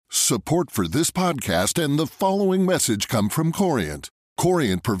Support for this podcast and the following message come from Corient.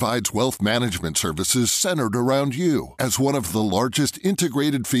 Corient provides wealth management services centered around you. As one of the largest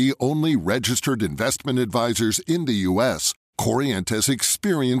integrated fee-only registered investment advisors in the U.S., Corient has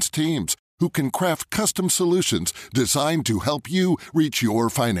experienced teams who can craft custom solutions designed to help you reach your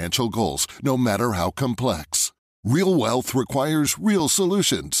financial goals, no matter how complex. Real wealth requires real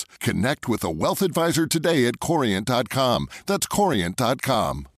solutions. Connect with a wealth advisor today at Corient.com. That's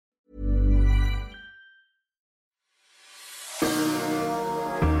Corient.com.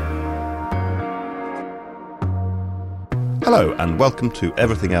 Hello and welcome to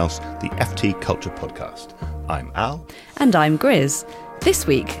Everything Else, the FT Culture Podcast. I'm Al. And I'm Grizz. This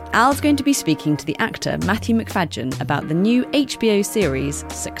week, Al's going to be speaking to the actor Matthew Macfadyen about the new HBO series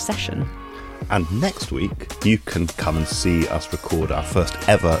Succession. And next week, you can come and see us record our first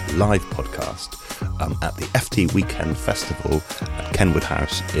ever live podcast at the FT Weekend Festival at Kenwood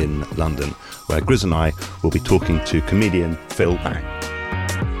House in London, where Grizz and I will be talking to comedian Phil Bang.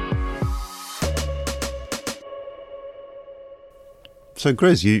 So,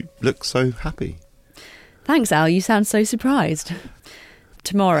 Grizz, you look so happy. Thanks, Al. You sound so surprised.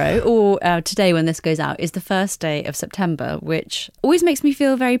 Tomorrow, or today when this goes out, is the first day of September, which always makes me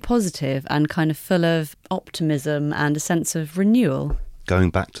feel very positive and kind of full of optimism and a sense of renewal. Going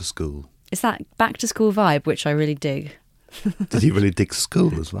back to school. It's that back to school vibe, which I really dig. Did you really dig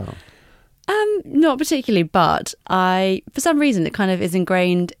school as well? Not particularly, but for some reason, it kind of is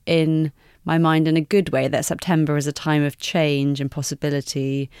ingrained in my mind in a good way that September is a time of change and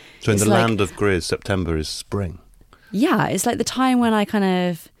possibility. So in the land of Grizz, September is spring. Yeah, it's like the time when I kind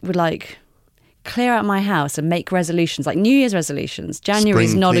of would like clear out my house and make resolutions, like New Year's resolutions. January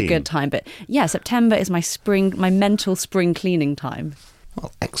is not a good time, but yeah, September is my mental spring cleaning time.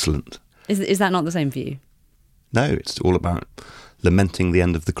 Well, excellent. Is that not the same for you? No, it's all about lamenting the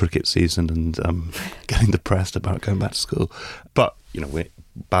end of the cricket season and getting depressed about going back to school. But, you know, we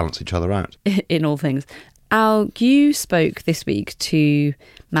balance each other out. In all things. Al, you spoke this week to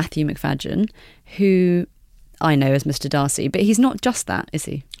Matthew Macfadyen, who I know as Mr. Darcy, but he's not just that, is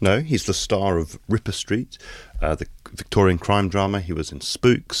he? No, he's the star of Ripper Street, the Victorian crime drama. He was in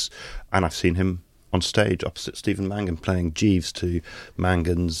Spooks, and I've seen him on stage opposite Stephen Mangan playing Jeeves to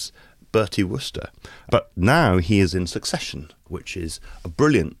Mangan's Bertie Wooster. But now he is in Succession, which is a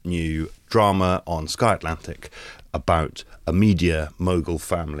brilliant new drama on Sky Atlantic about a media mogul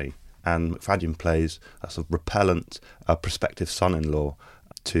family. And Macfadyen plays a sort of repellent prospective son-in-law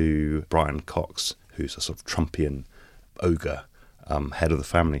to Brian Cox, who's a sort of Trumpian ogre head of the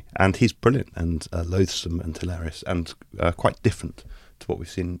family. And he's brilliant and loathsome and hilarious and quite different to what we've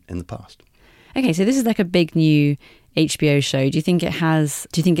seen in the past. Okay, so this is like a big new HBO show. Do you think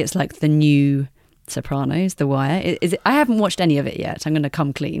it's like the new Sopranos, The Wire? Is it? I haven't watched any of it yet. I'm going to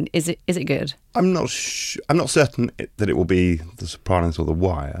come clean. Is it good? I'm not certain that it will be The Sopranos or The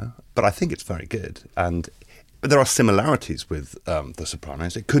Wire, but I think it's very good. And there are similarities with The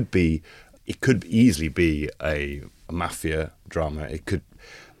Sopranos. It could easily be a mafia drama. It could,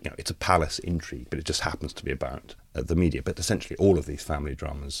 it's a palace intrigue, but it just happens to be about the media. But essentially, all of these family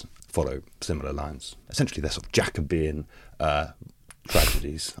dramas follow similar lines. Essentially, they're sort of Jacobean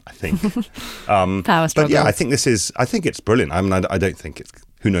tragedies, I think. Power struggles. But yeah, I think it's brilliant. I mean, I don't think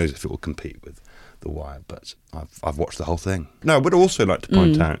who knows if it will compete with The Wire, but I've watched the whole thing. No, I would also like to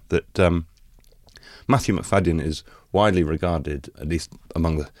point out that Matthew Macfadyen is widely regarded, at least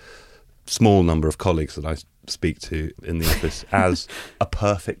among the small number of colleagues that I speak to in the office, as a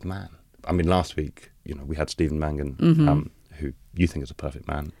perfect man. I mean, last week, we had Stephen Mangan, who you think is a perfect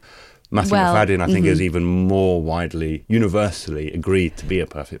man. Matthew Macfadyen, I think, is even more widely, universally agreed to be a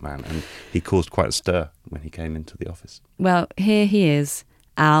perfect man, and he caused quite a stir when he came into the office. Well, here he is,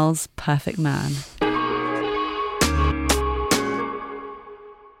 Al's perfect man.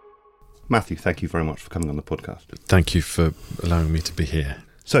 Matthew, thank you very much for coming on the podcast. Thank you for allowing me to be here.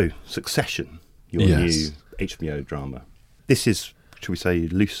 So, Succession, your new HBO drama. This is, should we say,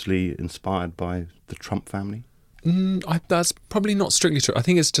 loosely inspired by the Trump family? That's probably not strictly true. I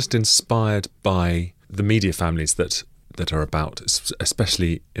think it's just inspired by the media families that are about,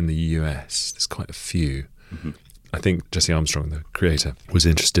 especially in the US. There's quite a few. Mm-hmm. I think Jesse Armstrong, the creator, was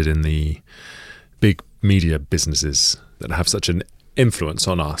interested in the big media businesses that have such an influence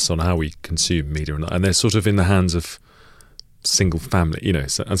on us, on how we consume media, and they're sort of in the hands of single family,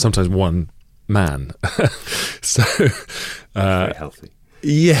 and sometimes one man. So very healthy.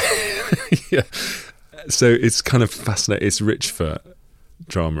 Yeah. Yeah. So it's kind of fascinating. It's rich for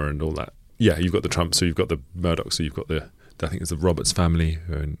drama and all that. Yeah, you've got the Trump, so you've got the Murdoch, so you've got I think it's the Roberts family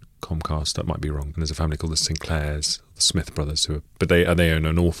who own Comcast. That might be wrong. And there's a family called the Sinclairs, the Smith brothers, they own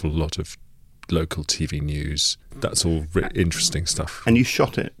an awful lot of local TV news. That's all interesting stuff. And you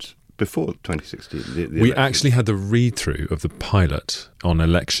shot it before 2016? The We election. actually had the read-through of the pilot on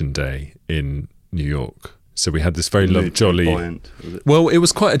election day in New York. So we had this very jolly... Buoyant, was it? Well, it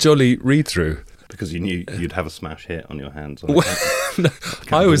was quite a jolly read-through. Because you knew you'd have a smash hit on your hands. Well, no,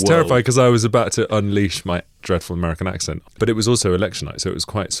 I was world. terrified because I was about to unleash my dreadful American accent. But it was also election night, so it was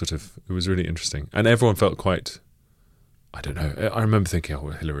quite it was really interesting. And everyone felt quite, I don't know, I remember thinking,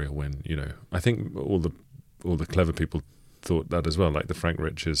 oh, Hillary will win, I think all the clever people thought that as well, like the Frank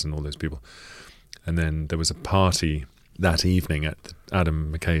Riches and all those people. And then there was a party that evening at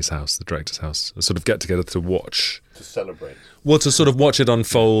Adam McKay's house, the director's house, a sort of get-together to watch... To celebrate. Well, to sort of watch it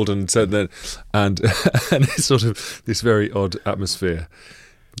unfold and it's sort of this very odd atmosphere.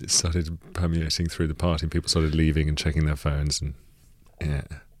 It started permeating through the party and people started leaving and checking their phones and, yeah,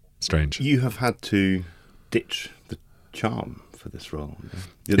 strange. You have had to ditch the charm for this role.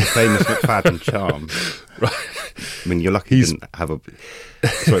 You're the famous McFadden charm. Right. I mean, you're lucky you didn't have a...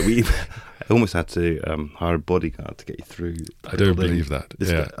 Sorry, I almost had to hire a bodyguard to get you through. I don't believe that.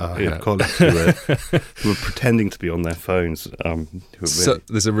 I have colleagues who were pretending to be on their phones. So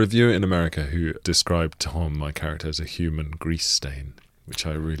there's a reviewer in America who described Tom, my character, as a human grease stain, which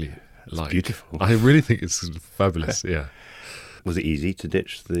I really like. Beautiful. I really think it's fabulous, yeah. Was it easy to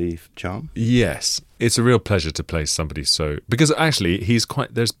ditch the charm? Yes. It's a real pleasure to play somebody so... Because actually,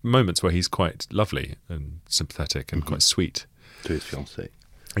 there's moments where he's quite lovely and sympathetic and quite sweet. To his fiancée.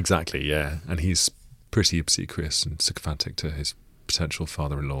 Exactly, yeah. And he's pretty obsequious and sycophantic to his potential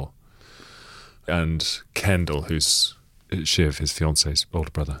father-in-law. And Kendall, who's Shiv, his fiancée's older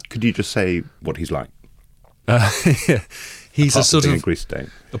brother. Could you just say what he's like? Yeah. He's Apart a sort from being of... a grease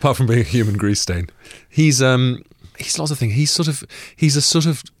stain. Apart from being a human grease stain. He's lots of things. He's a sort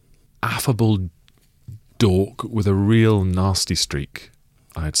of affable dork with a real nasty streak,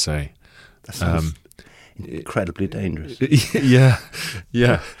 I'd say. That sounds incredibly dangerous.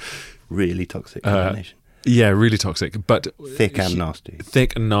 Yeah. Really toxic combination. Yeah, really toxic, but Thick and nasty.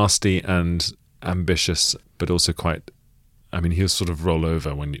 Thick and nasty and ambitious, but also quite. I mean, he'll sort of roll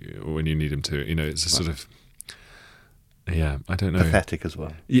over when you need him to. It's a sort of. Yeah, I don't know. Pathetic as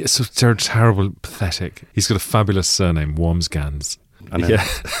well. Yeah, so terrible, pathetic. He's got a fabulous surname, Wormsgans. I know. Yeah,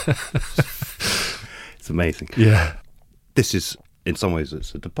 It's amazing. yeah, This is, in some ways,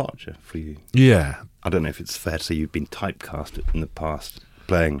 it's a departure for you. yeah. I don't know if it's fair to say you've been typecast in the past,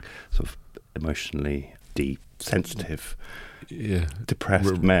 playing sort of emotionally deep, sensitive, Yeah,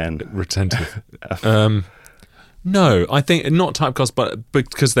 depressed men. retentive. No, I think not typecast, but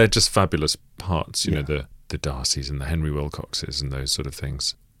because they're just fabulous parts. You know, the Darcys and the Henry Wilcoxes and those sort of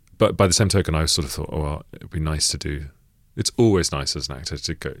things. But by the same token, I sort of thought, oh, well, it'd be nice to do. It's always nice as an actor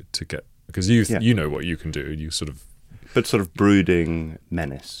to get because you know what you can do. You sort of. But sort of brooding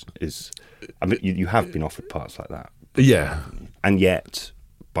menace is. I mean, you have been offered parts like that. Yeah. And yet,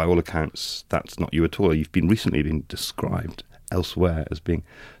 by all accounts, that's not you at all. You've recently been described elsewhere as being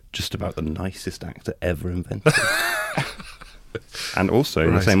just about the nicest actor ever invented. And also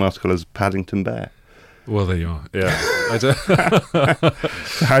in the same article as Paddington Bear. Well, there you are. Yeah. I don't.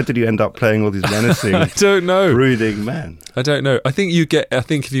 So how did you end up playing all these menacing, I don't know. brooding men? I don't know. I think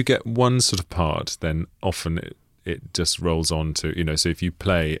if you get one sort of part, then often it just rolls on to, so if you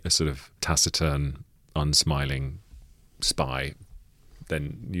play a sort of taciturn, unsmiling spy,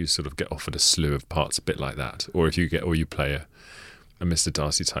 then you sort of get offered a slew of parts a bit like that. Or if you play a Mr.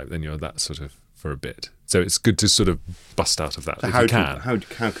 Darcy type, then you're that sort of for a bit. So it's good to sort of bust out of that So if how you can.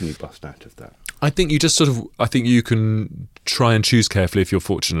 how can you bust out of that? I think you can try and choose carefully if you're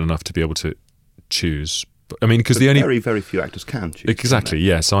fortunate enough to be able to choose. I mean, because very, very few actors can choose. Exactly,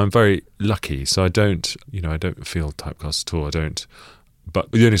 yeah. So I'm very lucky. So I don't feel typecast at all. I don't.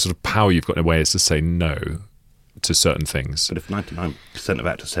 But the only sort of power you've got in a way is to say no to certain things. But if 99% of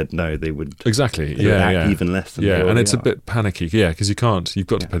actors said no, they would. Exactly, they would act yeah. even less than yeah, they and it's a already bit panicky, yeah, because you've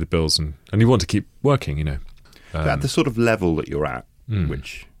got to pay the bills and you want to keep working, But at the sort of level that you're at,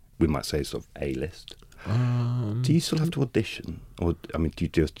 which we might say is sort of A-list, do you still have to audition? Or, I mean, do you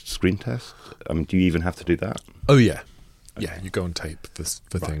do a screen test? I mean, do you even have to do that? Oh, yeah. Yeah, you go on tape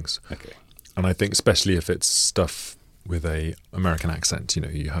for things. Okay. And I think especially if it's stuff with a American accent,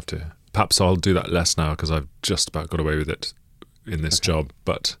 you have to... Perhaps I'll do that less now because I've just about got away with it in this job.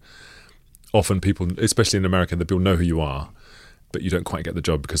 But often people, especially in America, the people know who you are, but you don't quite get the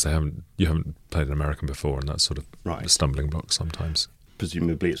job because you haven't played an American before, and that's sort of a stumbling block sometimes.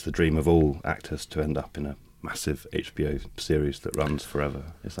 Presumably it's the dream of all actors to end up in a massive HBO series that runs forever.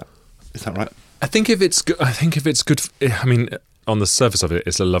 Is that right? I think if it's good, I mean, on the surface of it,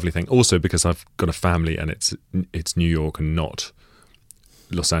 it's a lovely thing. Also because I've got a family and it's New York and not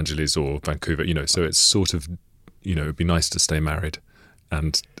Los Angeles or Vancouver, so it's sort of, it'd be nice to stay married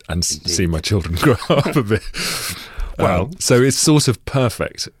and see my children grow up a bit. Well, so it's sort of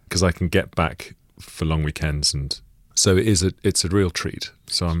perfect because I can get back for long weekends, and so it's a real treat.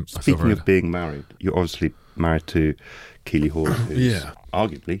 So I feel speaking very of being married, you're obviously married to Keely Hall, who's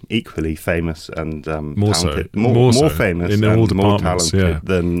arguably equally famous and more talented, so, more famous in and all more departments,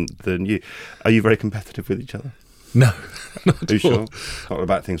 talented than you. Are you very competitive with each other? No, not Are you at all. sure? Not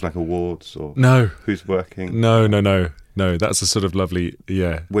about things like awards or No, who's working? no. That's a sort of lovely.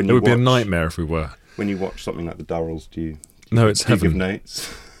 Yeah, When it you would be a watch- nightmare if we were. When you watch something like the Durrells, do you It's give heaven.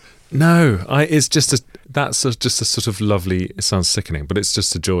 notes? No, it's just just a sort of lovely. It sounds sickening, but it's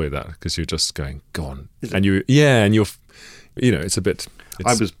just a joy that because you're just going, go on, and you're, it's a bit.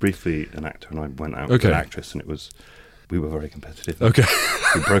 I was briefly an actor, and I went out with an actress, and we were very competitive. Okay.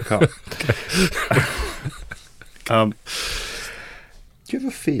 We broke up. Do you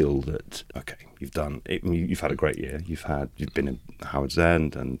ever feel that you've had a great year, you've been in Howard's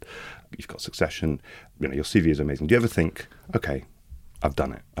End, and you've got Succession, your CV is amazing. Do you ever think, okay, I've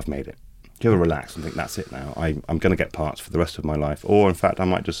done it, I've made it? Do you ever relax and think, that's it now, I'm going to get parts for the rest of my life, or in fact I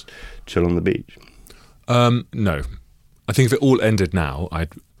might just chill on the beach? No, I think if it all ended now,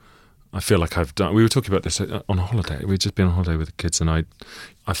 I feel like I've done. We were talking about this on holiday. We'd just been on holiday with the kids, and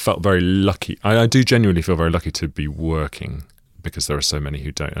I felt very lucky. I do genuinely feel very lucky to be working because there are so many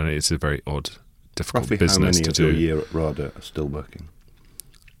who don't, and it's a very odd, difficult Roughly business how many to of do. your year at RADA are still working?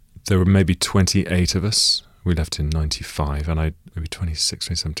 There were maybe 28 of us. We left in 95, and maybe 26,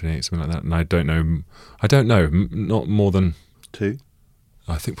 27, 28, something like that. And I don't know, not more than 2?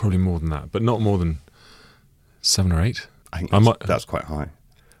 I think probably more than that, but not more than 7 or 8. I think that's quite high.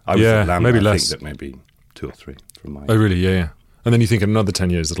 I was Yeah, at Lambeth, maybe I less. think that maybe 2 or 3 from my... Oh, really? Yeah. And then you think in another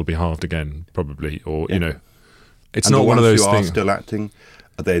 10 years it'll be halved again, probably, or it's And not the one of ones those who things. are still acting,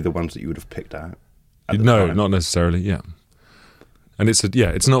 are they the ones that you would have picked out? at the No, time? not necessarily. Yeah, and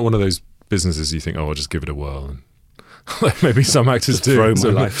it's not one of those businesses you think, oh, I'll just give it a whirl, and maybe some actors Just do throw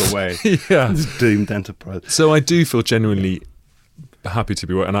So- my life away. Yeah. It's doomed enterprise. So I do feel genuinely happy to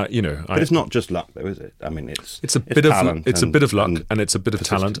be working, and But it's not just luck, though, is it? I mean, it's a bit of talent it's a and- bit of luck, and and it's a bit of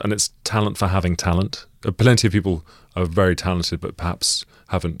talent, persistence. and it's talent for having talent. Plenty of people are very talented, but perhaps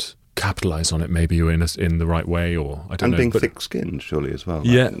haven't capitalised on it, maybe or in the right way, or I don't and know. being but thick-skinned, surely, as well.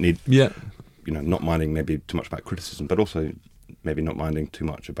 yeah, Like, yeah, not minding maybe too much about criticism, but also maybe not minding too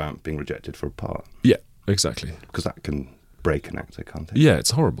much about being rejected for a part, yeah, exactly. because that can break an actor, can't it? Yeah,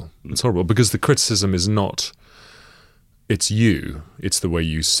 it's horrible. It's horrible because the criticism is not. It's you. It's the way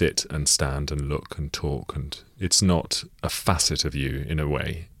you sit and stand and look and talk, and it's not a facet of you in a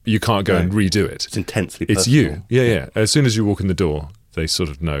way. You can't go No. and redo it. It's intensely It's personal. you. Yeah. As soon as you walk in the door, they sort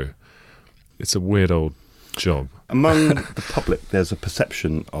of know. It's a weird old job. Among the public, there's a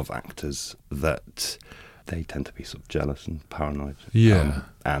perception of actors that they tend to be sort of jealous and paranoid, Yeah.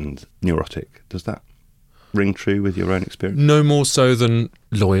 and neurotic. Does that ring true with your own experience? No more so than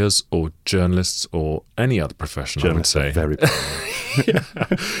lawyers or journalists or any other profession, Journalists I would are say. very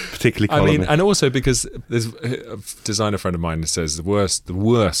paranoid. Particularly I mean, columnists. and also because there's a designer friend of mine who says the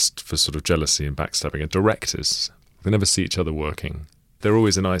worst for sort of jealousy and backstabbing are directors. They never see each other working. They're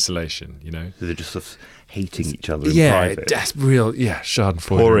always in isolation, They're just sort of hating each other in Yeah, private, Schadenfreude.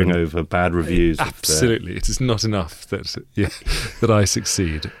 poring over bad reviews. of their- Absolutely, it is not enough that I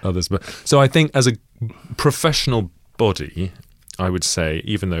succeed. Others, but so I think as a professional body, I would say,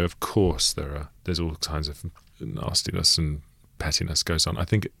 even though of course there's all kinds of nastiness and pettiness goes on. I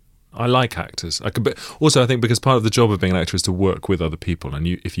think I like actors. But also I think because part of the job of being an actor is to work with other people, and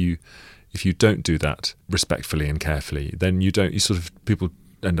if you don't do that respectfully and carefully, then people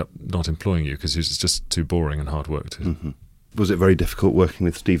end up not employing you because it's just too boring and hard work to. Mhm. Was it very difficult working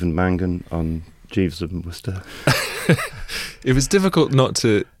with Stephen Mangan on Jeeves and Wooster? It was difficult not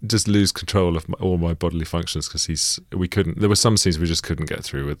to just lose control of all my bodily functions because there were some scenes we just couldn't get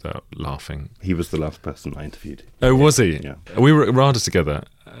through without laughing. He was the last person I interviewed. Oh, was he? Yeah. We were at RADA together.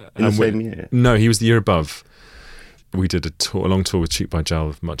 In the and same year? No, he was the year above. We did a long tour with Cheek by Jowl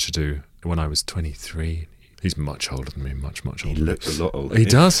of Much Ado when I was 23. He's much older than me, much older. He looks a lot older. He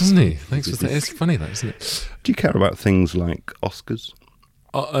does, doesn't he? Thanks for that. It's funny that, isn't it? Do you care about things like Oscars?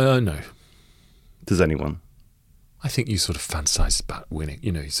 No. Does anyone? I think you sort of fantasize about winning.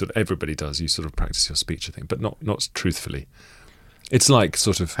 Everybody does. You sort of practice your speech, I think, but not truthfully. It's like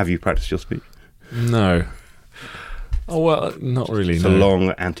sort of Have you practiced your speech? no. Oh well, not really. It's no. a long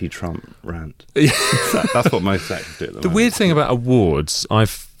anti-Trump rant. That's what most actors do at the The moment. weird thing about awards, I've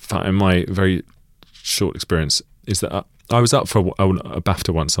found in my very short experience, is that I was up for a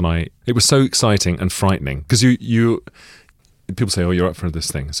BAFTA once, and it was so exciting and frightening because you people say, oh, you're up for this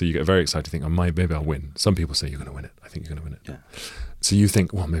thing, so you get very excited, think, oh, maybe I'll win. Some people say, you're going to win it. I think you're going to win it. Yeah. So you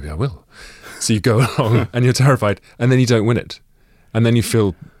think, well, maybe I will. So you go along and you're terrified, and then you don't win it, and then you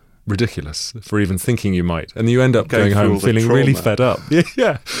feel ridiculous for even thinking you might, and you end up going home feeling really fed up.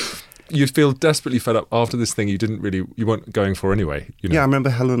 Yeah. You'd feel desperately fed up after this thing you weren't going for anyway. You know? Yeah, I remember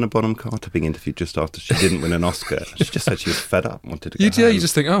Helena Bonham Carter being interviewed just after she didn't win an Oscar. She just said she was fed up and wanted to go home. You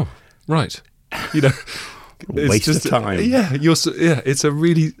just think, oh, right. You know, waste of time. Yeah, it's a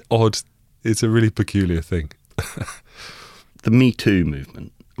really odd, it's a really peculiar thing. The Me Too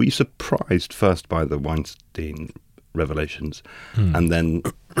movement. Were you surprised first by the Weinstein revelations and then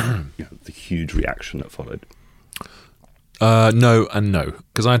the huge reaction that followed? No and no,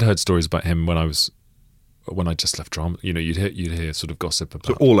 because I'd heard stories about him when I just left drama. You know, you'd hear sort of gossip about.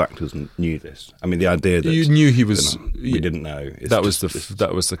 So all actors knew this. I mean, the idea that you knew he was. We didn't know. That was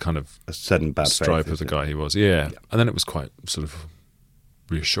the kind of a sudden bad stripe of the guy he was. Yeah, and then it was quite sort of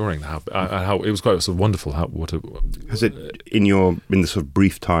reassuring how it was quite sort of wonderful has it in the sort of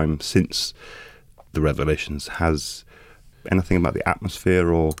brief time since the revelations, has anything about the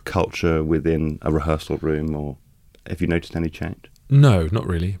atmosphere or culture within a rehearsal room, or have you noticed any change? No, not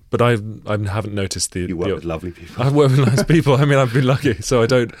really. But I haven't noticed the. You work with lovely people. I've worked with nice people. I mean, I've been lucky, so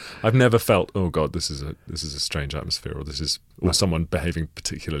I've never felt, oh God, this is a strange atmosphere, or someone behaving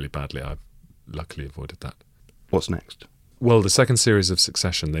particularly badly. I've luckily avoided that. What's next? Well, the second series of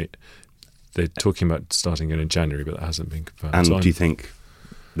Succession, they're talking about starting it in January, but that hasn't been confirmed. And do you think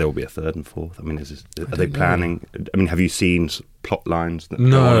there will be a third and fourth? I mean, are they planning? I mean, have you seen plot lines?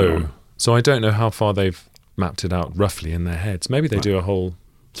 No. So I don't know how far they've mapped it out roughly in their heads. Maybe they do a whole.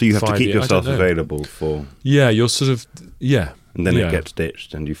 So you have to keep yourself available for. Yeah, you're sort of And then it gets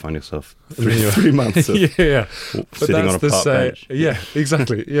ditched, and you find yourself 3 months of sitting on a park bench. Yeah,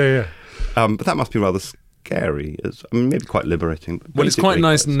 exactly. Yeah. But that must be rather scary. Maybe quite liberating. Well, it's quite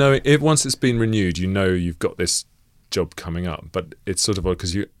nice knowing once it's been renewed, you know you've got this job coming up. But it's sort of odd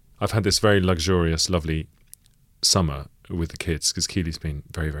because I've had this very luxurious, lovely summer with the kids because Keely's been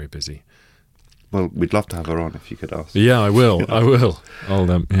very, very busy. Well, we'd love to have her on if you could ask. Yeah, I will. I will.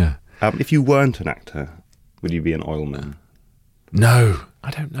 Yeah. If you weren't an actor, would you be an oilman? No,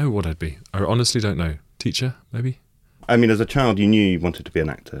 I don't know what I'd be. I honestly don't know. Teacher, maybe? I mean, as a child, you knew you wanted to be an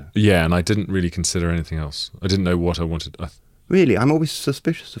actor. Yeah, and I didn't really consider anything else. I didn't know what I wanted. Really? I'm always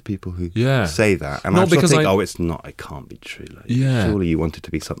suspicious of people who say that. And I think, it's not, it can't be true. Surely you wanted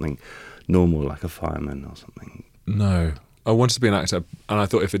to be something normal, like a fireman or something. No. I wanted to be an actor, and I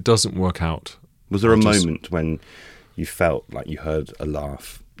thought if it doesn't work out... Was there a moment when you felt like you heard a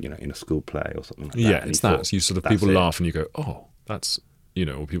laugh, in a school play or something like that? Yeah, it's that. You sort of, people laugh and you go, oh, that's,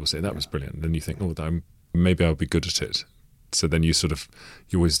 or people say, that was brilliant. And then you think, oh, maybe I'll be good at it. So then you're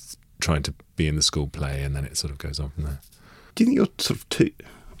always trying to be in the school play, and then it sort of goes on from there. Do you think you're sort of too...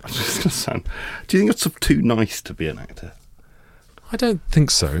 I'm just going to sound... Do you think you're sort of too nice to be an actor? I don't think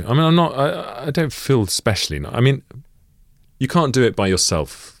so. I mean, I'm not... I don't feel especially... I mean, you can't do it by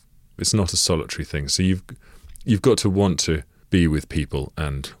yourself. It's not a solitary thing. So you've got to want to be with people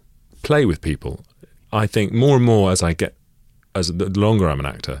and play with people. I think more and more the longer I'm an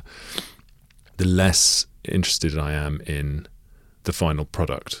actor, the less interested I am in the final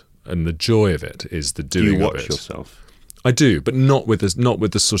product, and the joy of it is the doing of it. Do you watch yourself? I do, but not with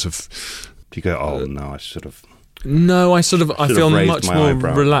the sort of. Do you go? Oh no, I should have. No, I feel much more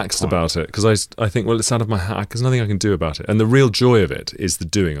relaxed about it because I think, well, it's out of my hand. There's nothing I can do about it, and the real joy of it is the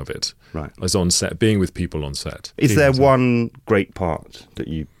doing of it. Right, as on set, being with people on set. Is there one great part that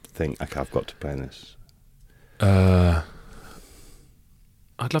you think, okay, I've got to play in this? I'd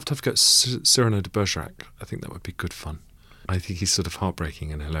love to have got Cyrano de Bergerac. I think that would be good fun. I think he's sort of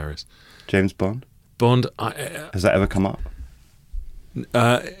heartbreaking and hilarious. James Bond? Has that ever come up?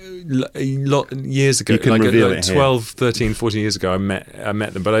 Years ago, like 12, 13, 14 years ago, I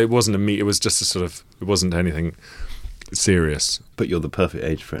met them, but it wasn't a meet. It was just it wasn't anything serious. But you're the perfect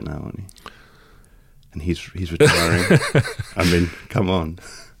age for it now, aren't you? And he's retiring. I mean, come on.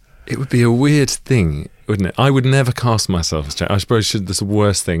 It would be a weird thing, wouldn't it? I would never cast myself as Jack. I suppose that's the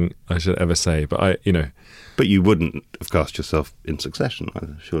worst thing I should ever say, but But you wouldn't have cast yourself in Succession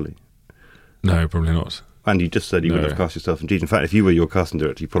either, surely? No, probably not. And you just said you wouldn't have cast yourself in Jeeves. In fact, if you were your casting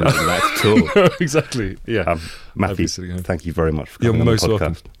director, you probably wouldn't have acted at all. Exactly, yeah. Matthew, thank you very much for coming on the podcast. You're most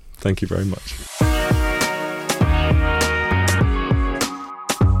welcome. Thank you very much.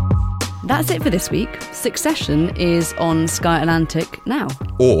 That's it for this week. Succession is on Sky Atlantic now.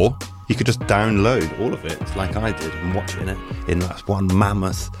 Or you could just download all of it, like I did, and watch it in that one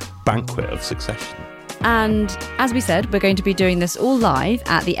mammoth banquet of Succession. And as we said, we're going to be doing this all live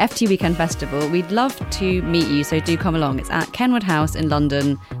at the FT Weekend Festival. We'd love to meet you, so do come along. It's at Kenwood House in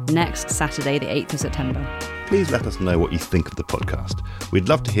London next Saturday, the 8th of September. Please let us know what you think of the podcast. We'd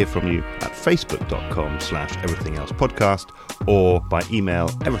love to hear from you at facebook.com/everythingelsepodcast or by email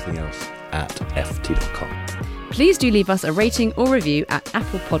everythingelse@ft.com. Please do leave us a rating or review at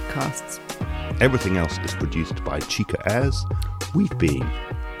Apple Podcasts. Everything Else is produced by Chica Ayres. We've been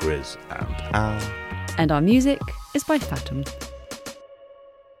Grizz and Al. And our music is by Fatum.